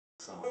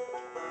song.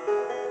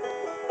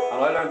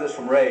 And I learned this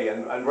from Ray,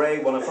 and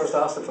Ray, when I first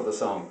asked her for the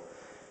song,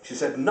 she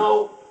said,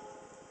 no,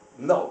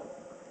 no.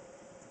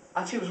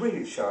 And she was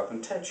really sharp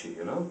and tetchy,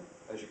 you know,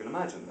 as you can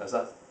imagine,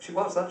 she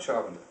was that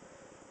sharp. And I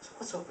said,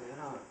 what's up, you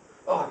know?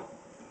 Oh,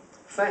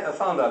 I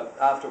found out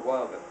after a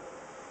while that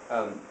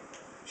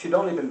she'd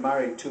only been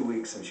married 2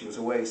 weeks and she was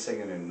away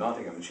singing in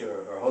Nottingham.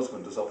 Her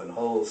husband was up in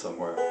Hull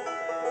somewhere.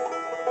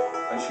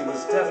 And she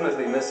was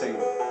definitely missing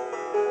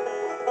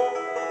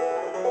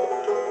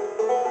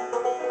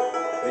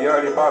the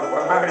early part of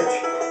our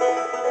marriage.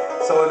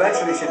 So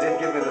eventually she did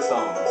give me the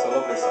song. It's a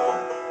lovely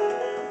song.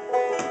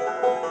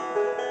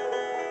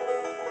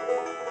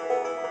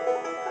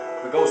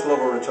 The ghost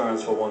lover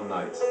returns for one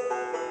night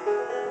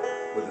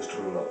with his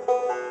true love.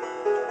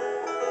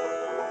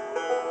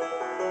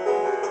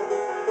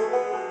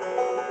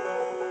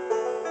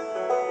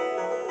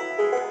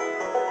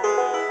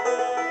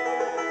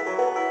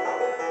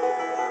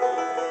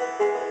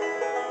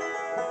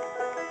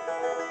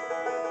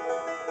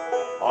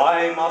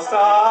 I must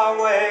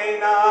away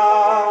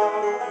now,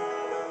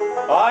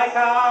 I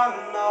can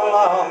no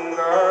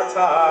longer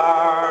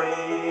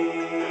tarry.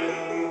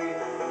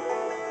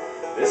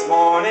 This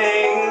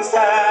morning's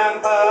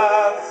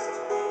tempest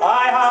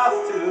I have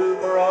to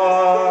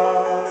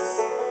cross.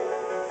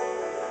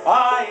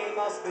 I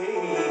must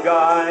be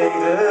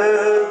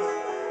guided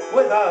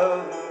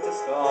without a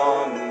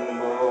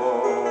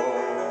stumble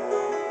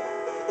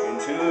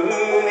into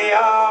the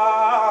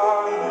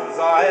arms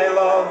I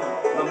love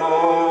the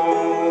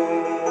most.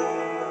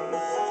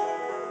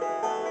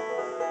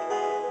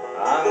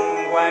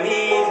 And when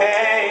he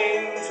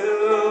came to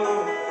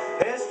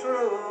his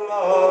true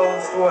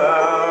love's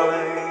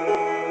dwelling,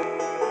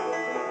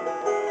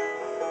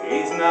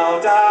 he's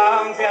knelt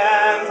down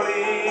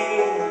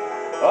gently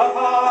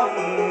upon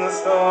the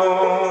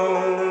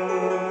stone,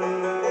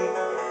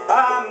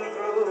 and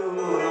through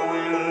the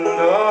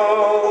window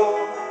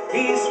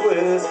he's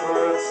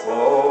whispered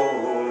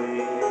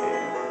slowly,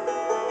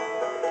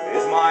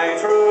 is my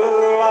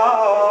true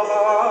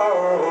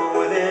lover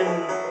within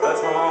at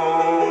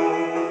home?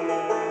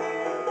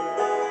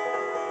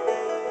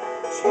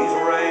 She's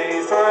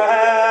raised her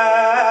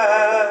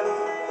head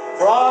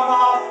from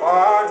off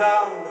her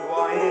down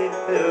white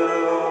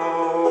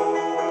pillow.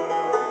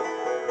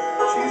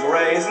 She's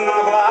raising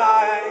the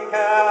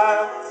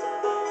blanket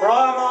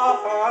from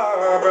off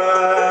her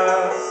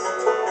breast,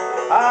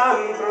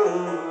 and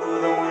through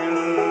the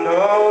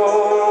window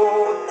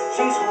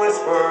she's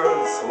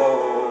whispered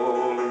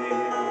slowly,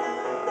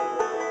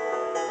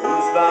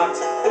 who's that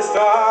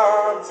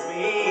disturbs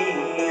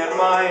me at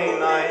my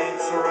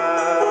night's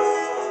rest?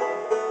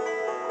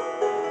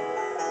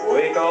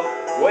 Wake up,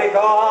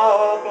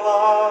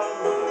 love,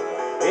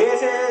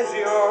 it is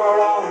your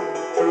own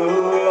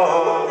true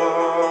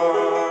lover.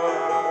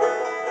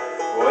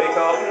 Wake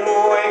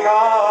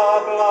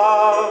up,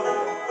 love,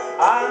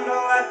 and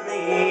let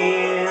me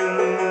in,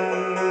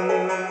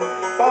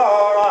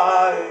 for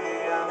I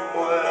am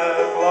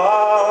with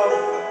love,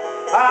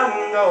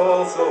 and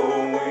also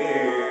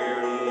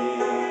weary,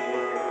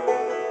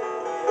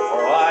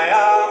 for I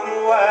am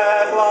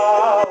with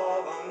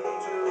love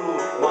unto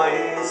my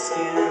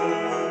skin.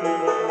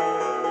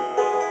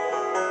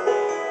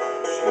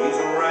 She's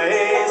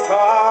raised her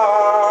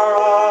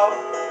up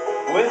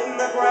with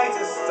the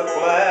greatest of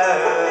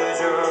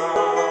pleasure.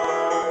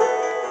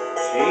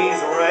 She's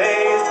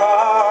raised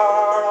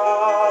her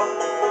up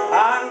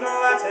and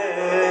let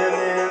him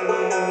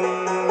in,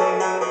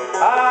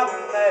 and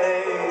they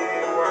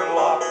were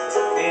locked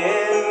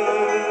in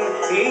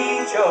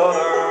each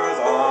other's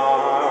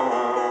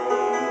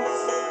arms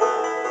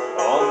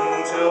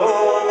until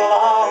the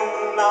long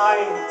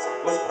night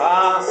was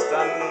past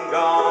and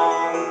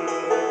gone.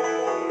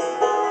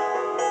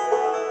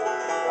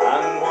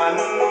 And when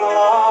the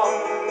long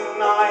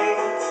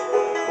night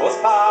was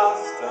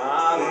past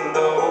and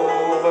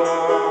over,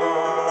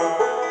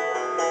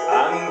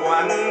 and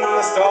when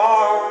the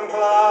storm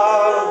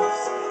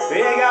clouds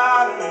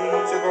began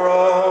to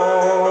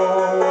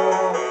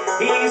grow,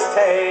 he's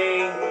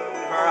ta'en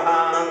her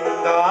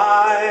hand,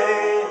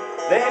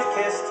 they've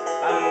kissed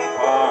and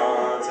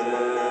parted.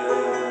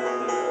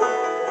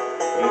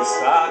 He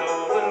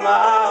saddled and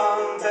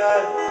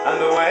mounted, and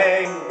away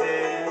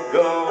did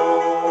go.